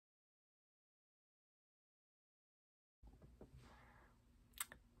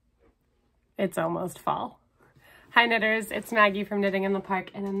it's almost fall. Hi knitters, it's Maggie from Knitting in the Park,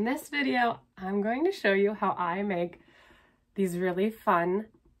 and in this video I'm going to show you how I make these really fun,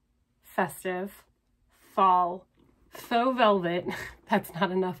 festive, fall, faux velvet, that's not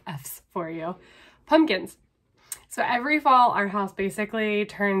enough F's for you, pumpkins. So every fall our house basically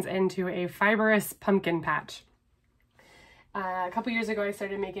turns into a fibrous pumpkin patch. A couple years ago I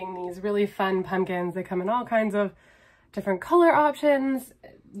started making these really fun pumpkins. They come in all kinds of different color options.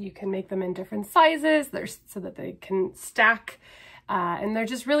 You can make them in different sizes so that they can stack. And they're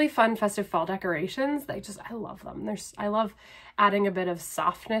just really fun festive fall decorations. I love them. I love adding a bit of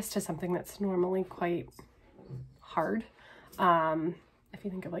softness to something that's normally quite hard. If you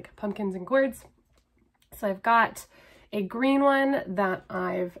think of like pumpkins and gourds. So I've got a green one that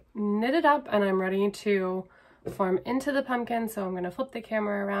I've knitted up and I'm ready to form into the pumpkin. So I'm going to flip the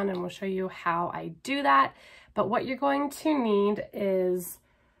camera around and we'll show you how I do that. But what you're going to need is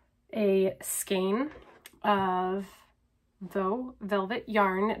a skein of faux velvet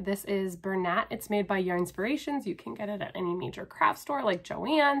yarn. This is Bernat. It's made by Yarnspirations. You can get it at any major craft store like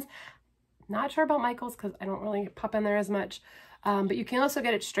Joann's. Not sure about Michael's because I don't really pop in there as much. But you can also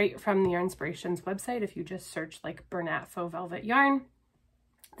get it straight from the Yarnspirations website if you just search like Bernat faux velvet yarn.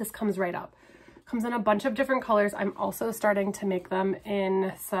 This comes right up. Comes in a bunch of different colors. I'm also starting to make them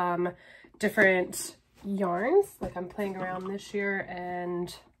in some different yarns. Like I'm playing around this year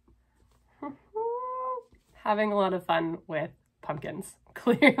and having a lot of fun with pumpkins,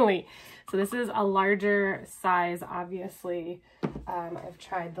 clearly. So this is a larger size, obviously. I've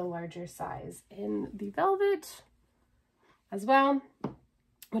tried the larger size in the velvet as well,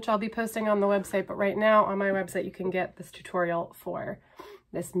 which I'll be posting on the website. But right now on my website, you can get this tutorial for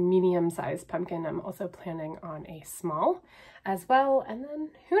this medium-sized pumpkin. I'm also planning on a small as well. And then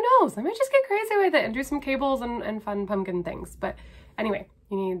who knows, I might just get crazy with it and do some cables and fun pumpkin things. But anyway,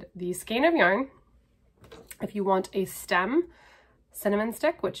 you need the skein of yarn. If you want a stem cinnamon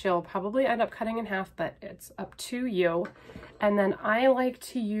stick, which you'll probably end up cutting in half, but it's up to you. And then I like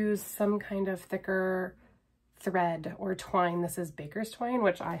to use some kind of thicker thread or twine. This is baker's twine,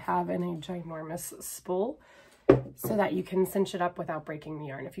 which I have in a ginormous spool, so that you can cinch it up without breaking the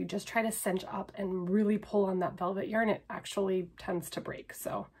yarn. If you just try to cinch up and really pull on that velvet yarn, it actually tends to break.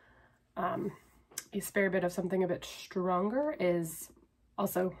 So a spare bit of something a bit stronger is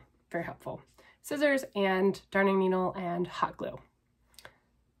also very helpful. Scissors and darning needle and hot glue.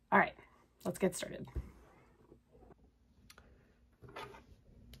 All right, let's get started.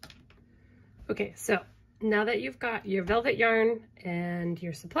 Okay, so now that you've got your velvet yarn and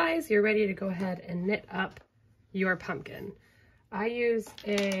your supplies, you're ready to go ahead and knit up your pumpkin. I use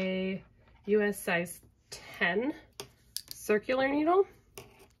a US size 10 circular needle,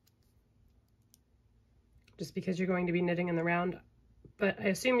 just because you're going to be knitting in the round. But I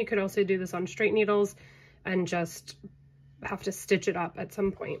assume you could also do this on straight needles and just have to stitch it up at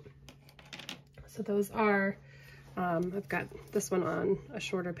some point. So those are, I've got this one on a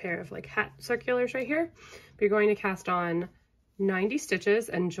shorter pair of like hat circulars right here. But you're going to cast on 90 stitches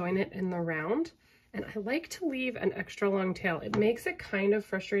and join it in the round. And I like to leave an extra long tail. It makes it kind of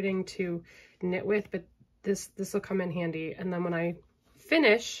frustrating to knit with, but this will come in handy. And then when I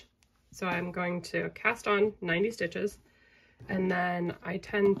finish, so I'm going to cast on 90 stitches, and then I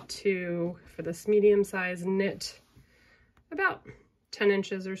tend to, for this medium size, knit about 10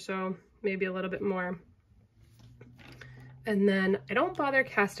 inches or so, maybe a little bit more. And then I don't bother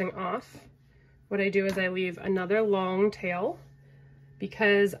casting off. What I do is I leave another long tail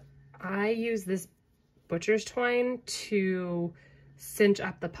because I use this butcher's twine to cinch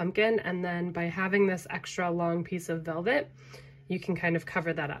up the pumpkin, and then by having this extra long piece of velvet, you can kind of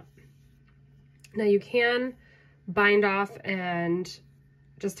cover that up. Now you can bind off and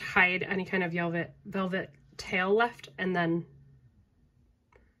just hide any kind of velvet tail left and then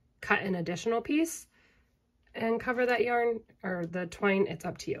cut an additional piece and cover that yarn or the twine. It's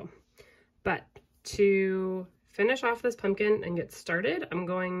up to you. But to finish off this pumpkin and get started, I'm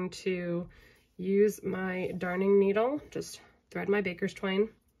going to use my darning needle, just thread my baker's twine.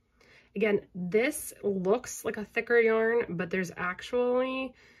 Again, this looks like a thicker yarn, but there's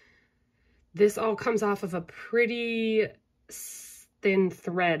actually, this all comes off of a pretty thin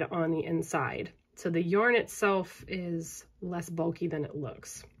thread on the inside. So the yarn itself is less bulky than it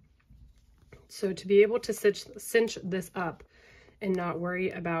looks. So to be able to cinch this up and not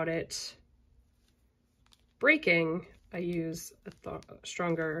worry about it breaking, I use a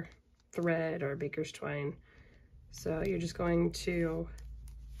stronger thread or baker's twine. So you're just going to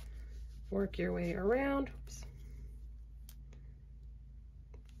work your way around. Oops.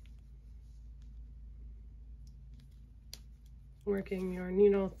 Working your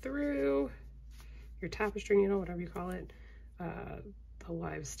needle through your tapestry needle, whatever you call it, the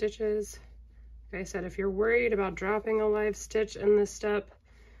live stitches. Like I said, if you're worried about dropping a live stitch in this step,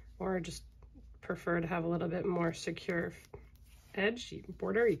 or just prefer to have a little bit more secure edge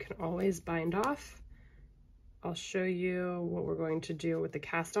border, you can always bind off. I'll show you what we're going to do with the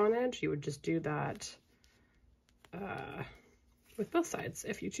cast on edge. You would just do that with both sides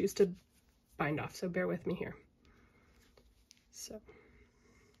if you choose to bind off, so bear with me here. So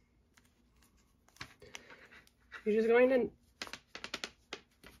you're just going to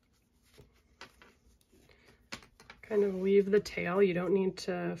kind of leave the tail. You don't need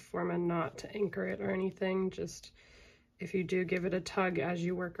to form a knot to anchor it or anything. Just if you do give it a tug as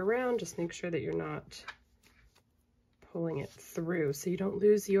you work around, just make sure that you're not pulling it through so you don't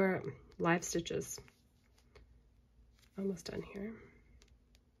lose your live stitches. Almost done here.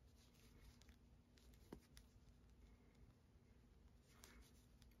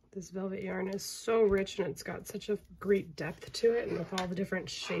 This velvet yarn is so rich and it's got such a great depth to it, and with all the different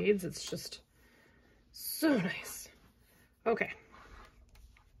shades, it's just so nice. Okay,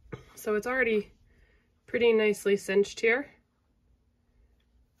 so it's already pretty nicely cinched here.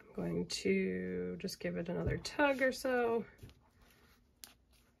 I'm going to just give it another tug or so.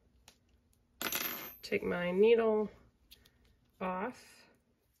 Take my needle off.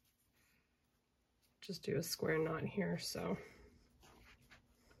 Just do a square knot here. So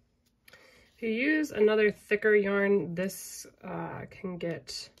if you use another thicker yarn, this can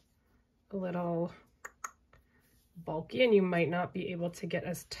get a little bulky and you might not be able to get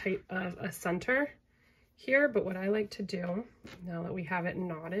as tight of a center here, but what I like to do now that we have it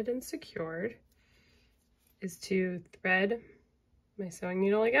knotted and secured is to thread my sewing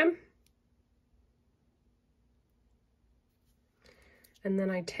needle again, and then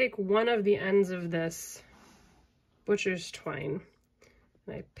I take one of the ends of this butcher's twine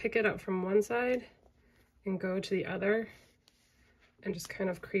and I pick it up from one side and go to the other and just kind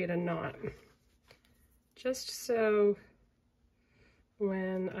of create a knot, just so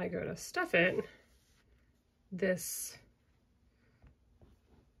when I go to stuff it, this,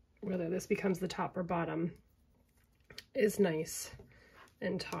 whether this becomes the top or bottom, is nice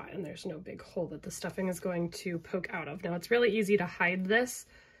and taut and there's no big hole that the stuffing is going to poke out of. Now it's really easy to hide this,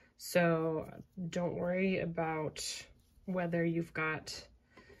 so don't worry about whether you've got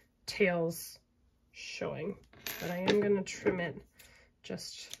tails showing, but I am going to trim it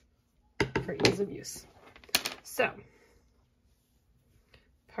just for ease of use. So,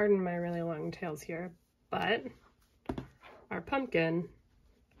 pardon my really long tails here, but our pumpkin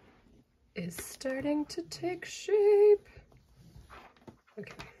is starting to take shape.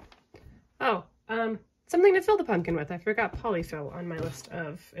 Okay. Oh, something to fill the pumpkin with. I forgot polyfill on my list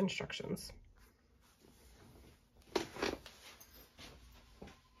of instructions.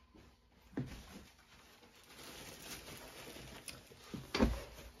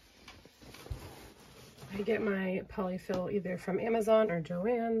 I get my polyfill either from Amazon or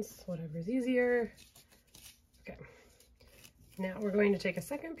Joann's, whatever's easier. Okay, now we're going to take a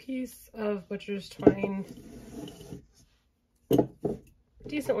second piece of butcher's twine,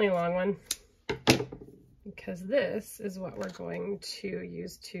 decently long one, because this is what we're going to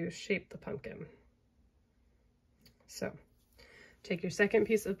use to shape the pumpkin. So take your second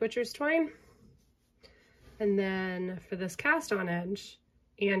piece of butcher's twine, and then for this cast on edge,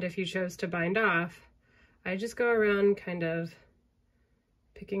 and if you chose to bind off, I just go around kind of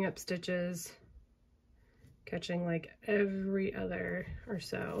picking up stitches, catching like every other or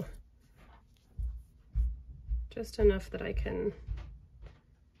so, just enough that I can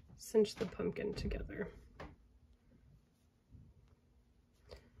cinch the pumpkin together.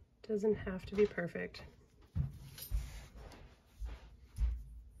 Doesn't have to be perfect.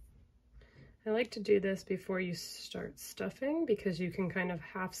 I like to do this before you start stuffing because you can kind of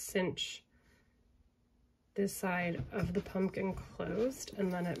half cinch this side of the pumpkin closed, and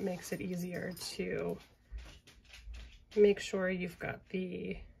then it makes it easier to make sure you've got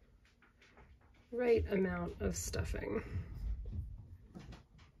the right amount of stuffing.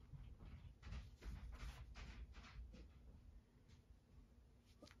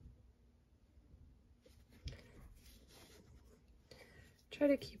 Try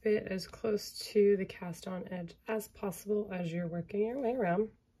to keep it as close to the cast on edge as possible as you're working your way around.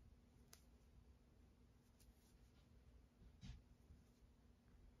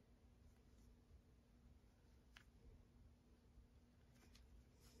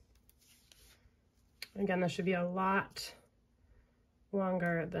 Again, this should be a lot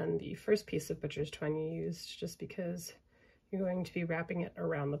longer than the first piece of butcher's twine you used, just because you're going to be wrapping it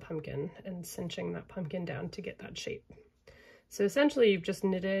around the pumpkin and cinching that pumpkin down to get that shape. So essentially you've just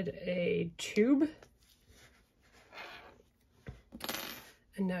knitted a tube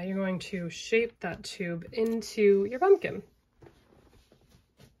And now you're going to shape that tube into your pumpkin.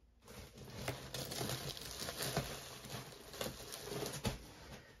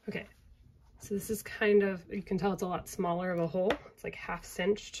 Okay, so this is kind of, you can tell it's a lot smaller of a hole. It's like half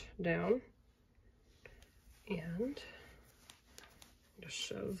cinched down. And just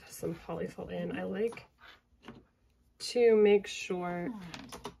shove some polyfill in. I like to make sure,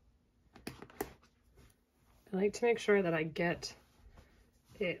 that I get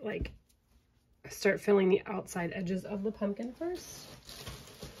it, like, start filling the outside edges of the pumpkin first.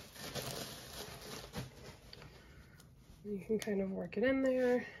 You can kind of work it in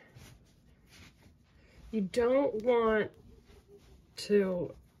there. You don't want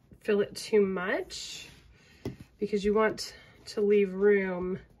to fill it too much because you want to leave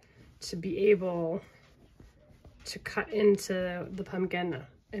room to be able to cut into the pumpkin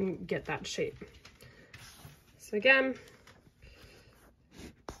and get that shape. So again,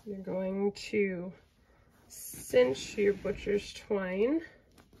 you're going to cinch your butcher's twine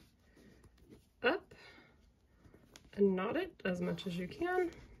up and knot it as much as you can.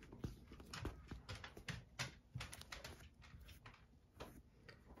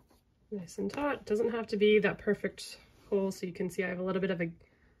 Nice and taut. Doesn't have to be that perfect hole, so you can see I have a little bit of a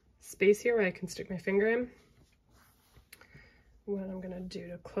space here where I can stick my finger in. What I'm gonna do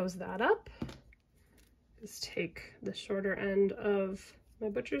to close that up is take the shorter end of my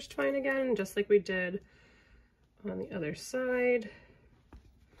butcher's twine again, just like we did on the other side.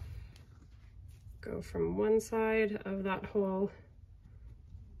 Go from one side of that hole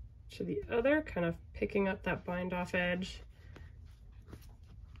to the other, kind of picking up that bind off edge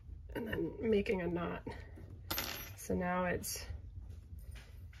and then making a knot. So now it's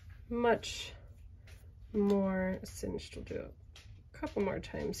much more cinched. We'll do it a couple more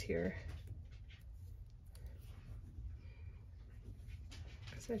times here.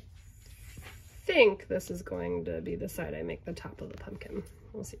 Because I think this is going to be the side I make the top of the pumpkin.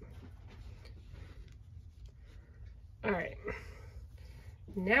 We'll see. All right,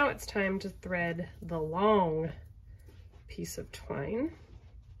 now it's time to thread the long piece of twine.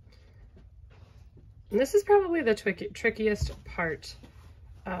 And this is probably the trickiest part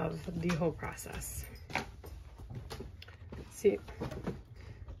of the whole process. See, all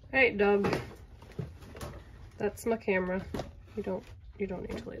right, dog, that's my camera. You don't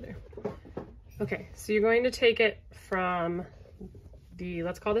need to lay there. Okay, so you're going to take it from the,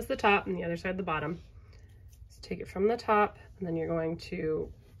 let's call this the top, and the other side the bottom. So take it from the top, and then you're going to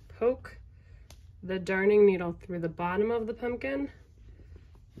poke the darning needle through the bottom of the pumpkin,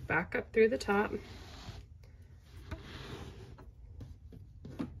 back up through the top.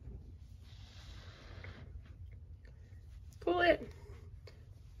 Pull it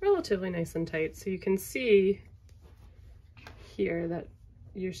relatively nice and tight so you can see here that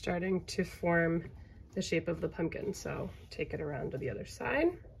you're starting to form the shape of the pumpkin. So take it around to the other side.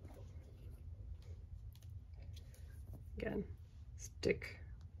 Again, stick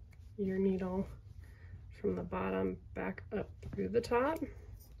your needle from the bottom back up through the top.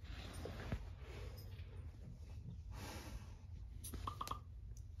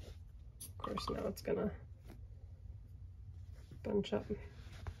 Of course, now it's gonna bunch up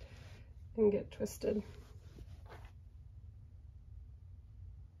and get twisted.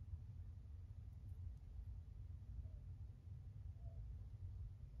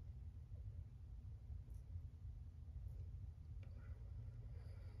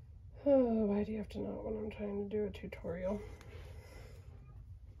 Oh, why do you have to know when I'm trying to do a tutorial?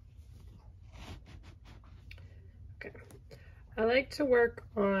 Okay. I like to work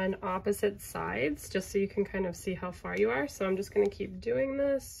on opposite sides just so you can kind of see how far you are. So I'm just going to keep doing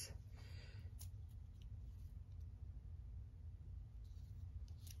this.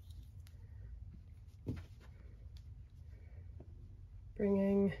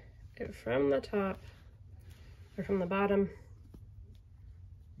 Bringing it from the top, or from the bottom,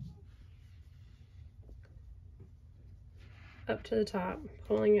 up to the top,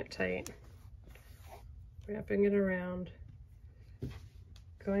 pulling it tight, wrapping it around,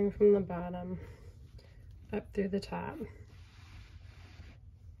 going from the bottom up through the top.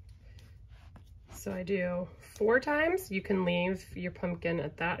 So I do 4 times. You can leave your pumpkin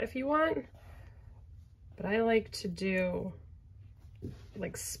at that if you want, but I like to do,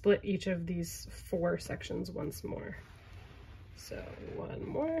 like, split each of these 4 sections once more. So 1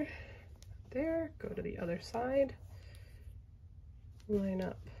 more there, go to the other side, line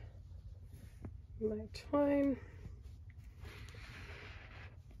up my twine.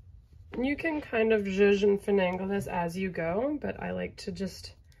 And you can kind of zhuzh and finagle this as you go, but I like to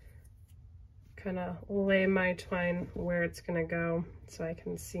just kind of lay my twine where it's going to go so I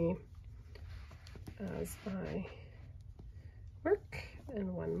can see as I work.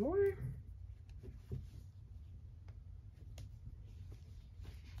 And one more.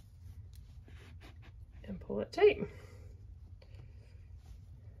 And pull it tight.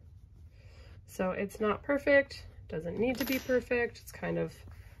 So it's not perfect, doesn't need to be perfect. It's kind of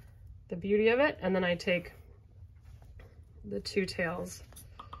the beauty of it. And then I take the two tails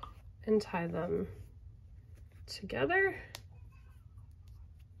and tie them together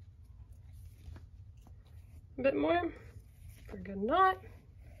a bit more for a good knot.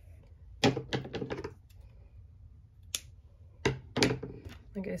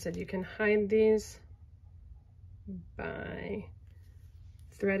 Like I said, you can hide these by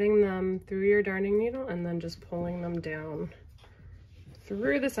threading them through your darning needle and then just pulling them down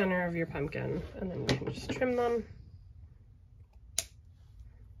through the center of your pumpkin, and then you can just trim them,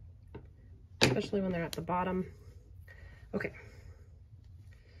 especially when they're at the bottom. Okay,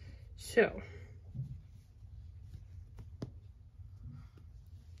 so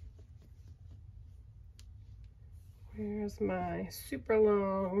here's my super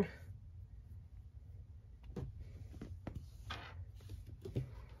long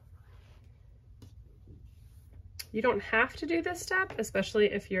You don't have to do this step, especially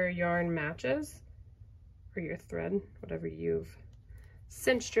if your yarn matches, or your thread, whatever you've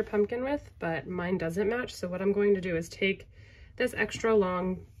cinched your pumpkin with, but mine doesn't match. So what I'm going to do is take this extra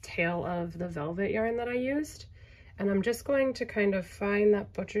long tail of the velvet yarn that I used, and I'm just going to kind of find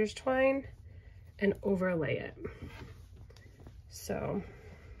that butcher's twine and overlay it. So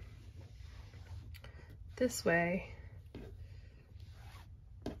this way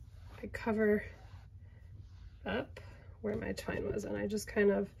I cover up where my twine was, and I just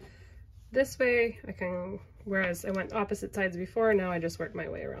kind of, this way I can, whereas I went opposite sides before, now I just work my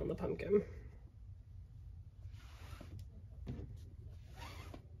way around the pumpkin.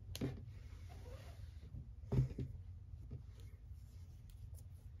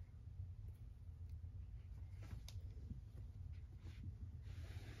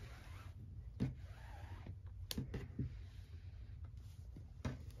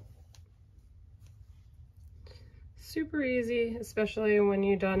 Super easy, especially when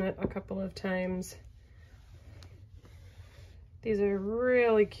you've done it a couple of times. These are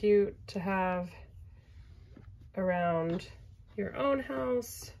really cute to have around your own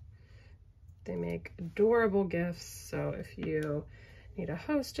house. They make adorable gifts, so if you need a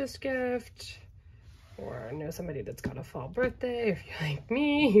hostess gift or know somebody that's got a fall birthday, if you're like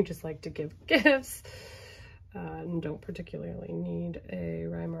me, you just like to give gifts and don't particularly need a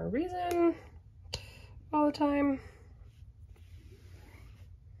rhyme or reason all the time.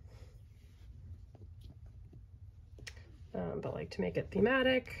 But like to make it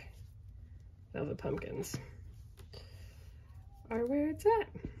thematic, velvet pumpkins are where it's at.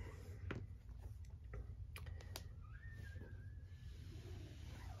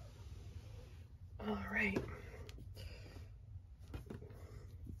 All right.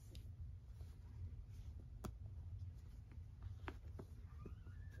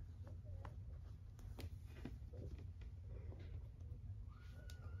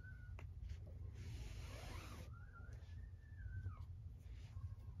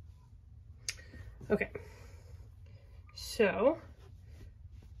 Okay, so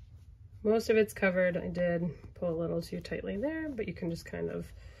most of it's covered. I did pull a little too tightly there, but you can just kind of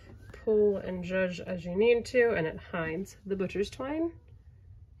pull and judge as you need to, and it hides the butcher's twine.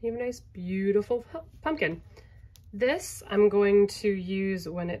 You have a nice, beautiful pumpkin. This I'm going to use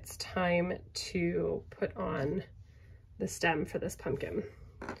when it's time to put on the stem for this pumpkin.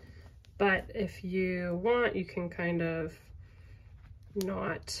 But if you want, you can kind of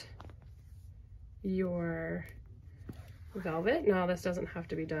knot your velvet. Now this doesn't have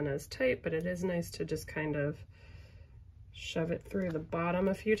to be done as tight, but it is nice to just kind of shove it through the bottom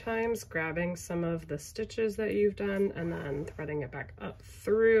a few times, grabbing some of the stitches that you've done and then threading it back up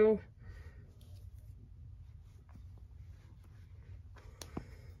through.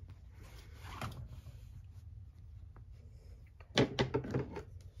 And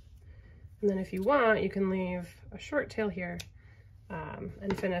then if you want, you can leave a short tail here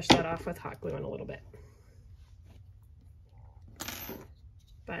and finish that off with hot glue in a little bit.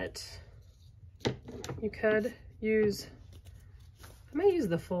 But you could use, I might use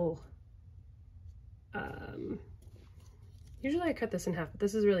the full, usually I cut this in half, but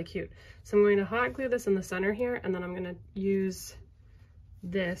this is really cute. So I'm going to hot glue this in the center here, and then I'm going to use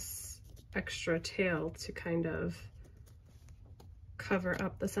this extra tail to kind of cover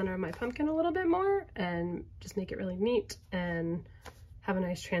up the center of my pumpkin a little bit more and just make it really neat and have have a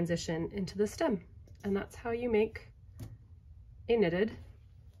nice transition into the stem. And that's how you make a knitted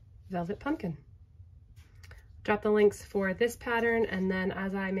velvet pumpkin. Drop the links for this pattern, and then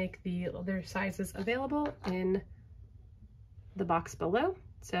as I make the other sizes available in the box below.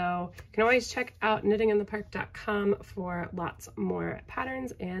 So you can always check out knittinginthepark.com for lots more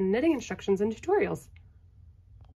patterns and knitting instructions and tutorials.